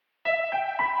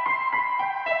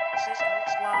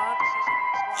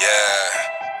Yeah.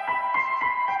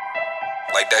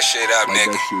 Light that shit up,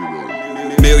 nigga.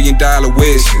 $1 million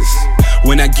wishes.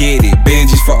 When I get it,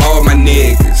 Benjis for all my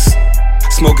niggas.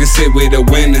 Smoking sit with a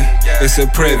winner, it's a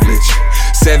privilege.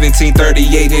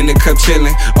 1738 in the cup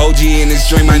chillin'. OG in this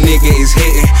joint, my nigga is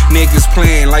hitting. Niggas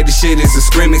playing like the shit is a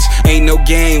scrimmage. Ain't no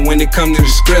game when it come to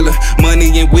the Skrilla.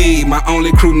 Money and weed, my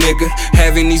only crew, nigga.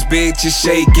 Having these bitches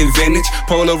shaking vintage.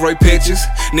 Polaroid pictures,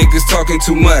 niggas talking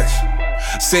too much.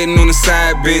 Sitting on the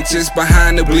side benches,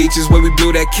 behind the bleachers where we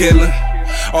blew that killer.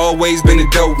 Always been a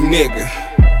dope nigga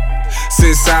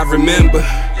since I remember.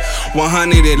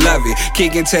 100 and love it,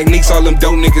 kicking techniques all them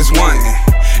dope niggas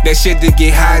wantin'. That shit to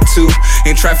get high to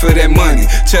and try for that money.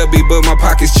 Chubby but my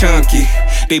pockets chunky.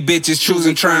 They bitches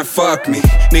choosing, try and fuck me.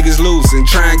 Niggas losing,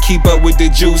 try and keep up with the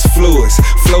juice fluids.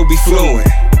 Flow be fluent,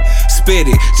 spit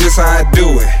it just how I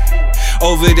do it.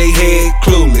 Over they head,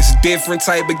 clueless, different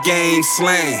type of game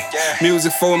slang.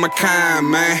 Music for my kind,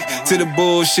 man. To the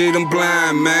bullshit, I'm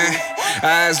blind, man.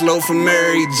 Eyes low for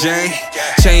Mary Jane.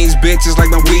 Change bitches like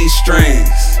my weed strains.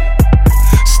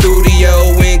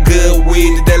 Studio in good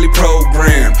weed, the daily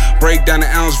program. Break down the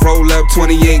ounce, roll up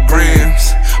 28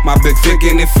 grams. My big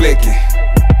flickin' and flickin'.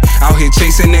 Out here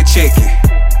chasing that chicken.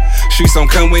 Streets don't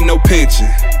come with no pension.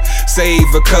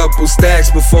 Save a couple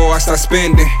stacks before I start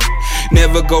spending.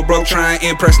 Never go broke trying to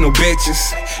impress no bitches.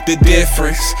 The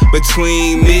difference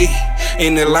between me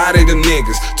and a lot of them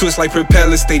niggas, twist like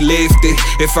propellers, they lifted.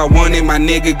 If I want it, my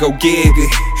nigga, go get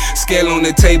it. Scale on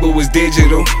the table was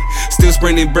digital. Still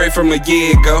sprinting bread from a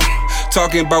year ago.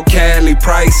 Talking about Cali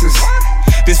prices.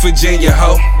 This Virginia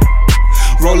hoe.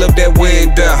 Roll up that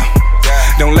window.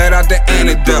 Don't let out the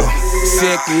antidote.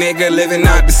 Sick nigga living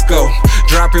out the scope.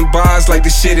 Dropping bars like the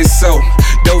shit is soap.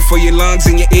 Dope for your lungs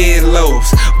and your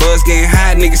earlobes. Buzz getting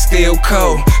hot, nigga still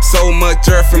cold. So much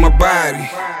earth in my body.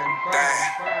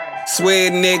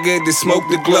 Swear nigga to smoke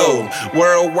the globe.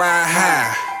 Worldwide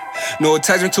high. No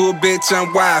attachment to a bitch, I'm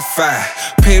Wi-Fi.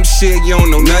 Pimp shit you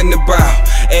don't know nothing about.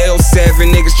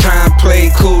 L7 niggas tryin' play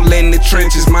cool in the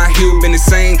trenches. My hue been the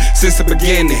same since the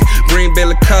beginning. Green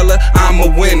bill of color, I'm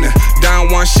a winner.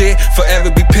 Down one shit,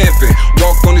 forever be pimpin'.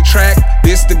 Walk on the track,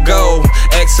 this the goal.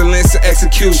 Excellence of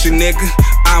execution, nigga,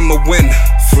 I'm a winner.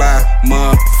 Fly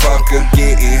motherfucker,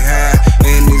 getting high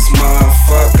in this motherfucker.